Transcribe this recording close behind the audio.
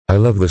I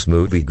love this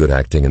movie, good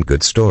acting and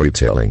good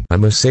storytelling. I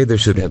must say there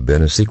should have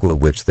been a sequel,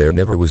 which there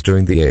never was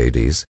during the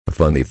 80s. A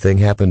funny thing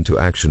happened to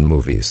action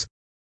movies.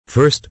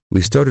 First,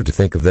 we started to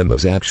think of them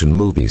as action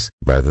movies,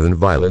 rather than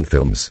violent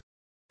films.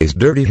 Is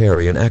Dirty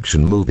Harry an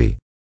action movie?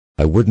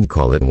 I wouldn't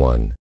call it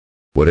one.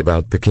 What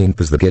about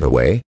Peckinpah's The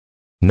Getaway?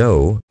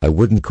 No, I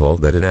wouldn't call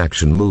that an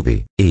action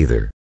movie,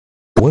 either.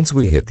 Once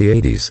we hit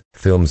the 80s,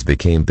 films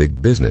became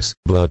big business,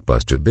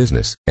 blockbuster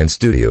business, and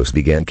studios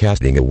began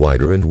casting a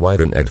wider and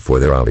wider net for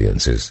their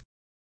audiences.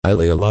 I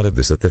lay a lot of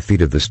this at the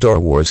feet of the Star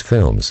Wars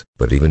films,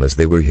 but even as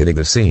they were hitting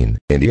the scene,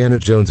 Indiana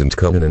Jones and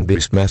Conan and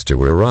Beastmaster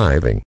were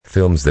arriving,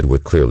 films that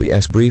would clearly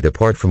breed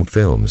apart from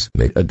films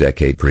made a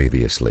decade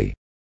previously.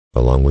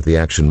 Along with the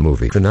action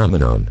movie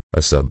phenomenon,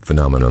 a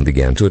sub-phenomenon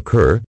began to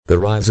occur, the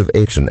rise of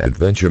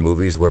action-adventure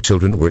movies where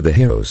children were the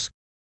heroes.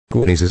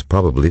 Goonies is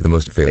probably the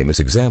most famous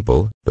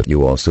example, but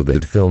you also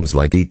had films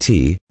like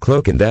E.T.,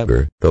 Cloak and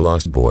Dagger, The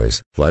Lost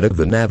Boys, Flight of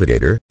the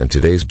Navigator, and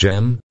today's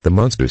gem, The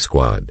Monster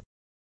Squad.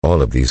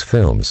 All of these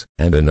films,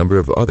 and a number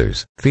of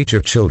others,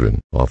 feature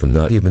children, often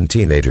not even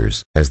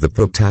teenagers, as the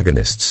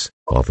protagonists,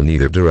 often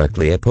either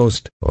directly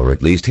opposed, or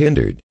at least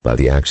hindered, by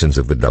the actions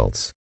of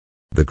adults.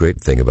 The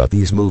great thing about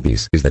these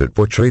movies is that it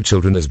portrayed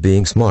children as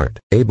being smart,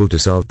 able to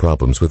solve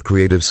problems with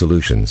creative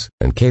solutions,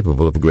 and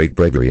capable of great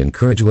bravery and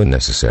courage when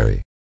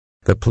necessary.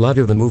 The plot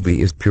of the movie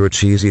is pure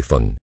cheesy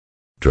fun.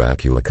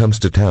 Dracula comes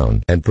to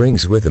town and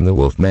brings with him the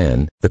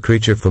Wolfman, the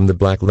creature from the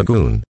Black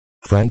Lagoon,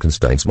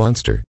 Frankenstein's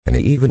monster, and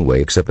he even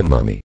wakes up a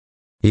mummy.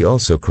 He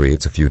also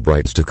creates a few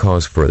brides to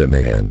cause further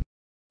mayhem.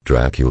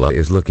 Dracula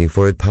is looking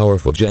for a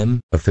powerful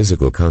gem, a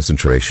physical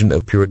concentration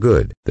of pure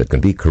good, that can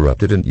be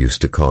corrupted and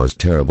used to cause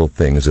terrible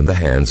things in the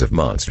hands of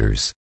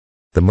monsters.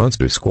 The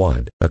Monster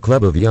Squad, a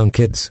club of young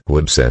kids who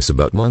obsess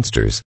about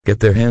monsters,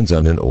 get their hands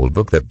on an old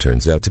book that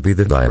turns out to be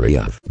the Diary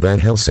of Van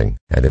Helsing,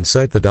 and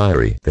inside the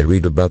diary they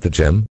read about the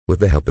gem,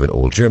 with the help of an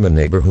old German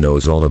neighbor who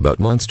knows all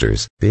about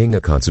monsters, being a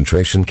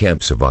concentration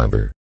camp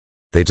survivor.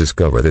 They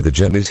discover that the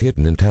gem is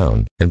hidden in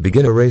town, and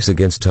begin a race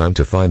against time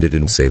to find it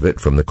and save it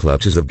from the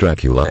clutches of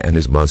Dracula and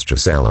his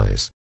monstrous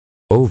allies.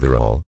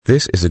 Overall,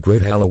 this is a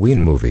great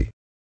Halloween movie.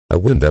 I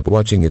wound up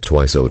watching it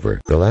twice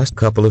over the last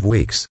couple of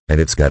weeks,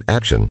 and it's got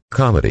action,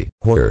 comedy,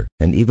 horror,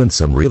 and even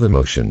some real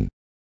emotion.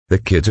 The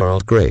kids are all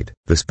great,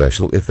 the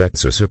special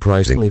effects are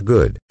surprisingly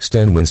good,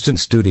 Stan Winston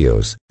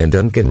Studios, and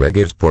Duncan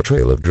Reggae's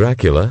portrayal of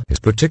Dracula is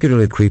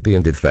particularly creepy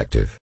and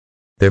effective.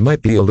 There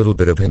might be a little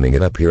bit of hemming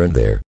it up here and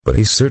there, but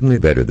he's certainly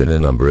better than a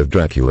number of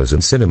Draculas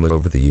in cinema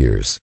over the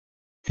years.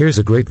 Here's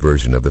a great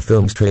version of the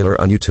film's trailer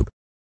on YouTube.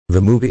 The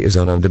movie is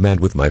on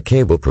demand with my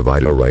cable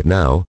provider right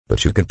now,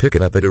 but you can pick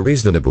it up at a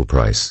reasonable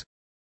price.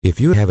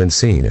 If you haven't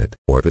seen it,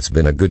 or if it's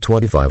been a good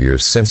 25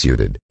 years since you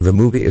did, the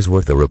movie is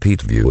worth a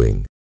repeat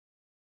viewing.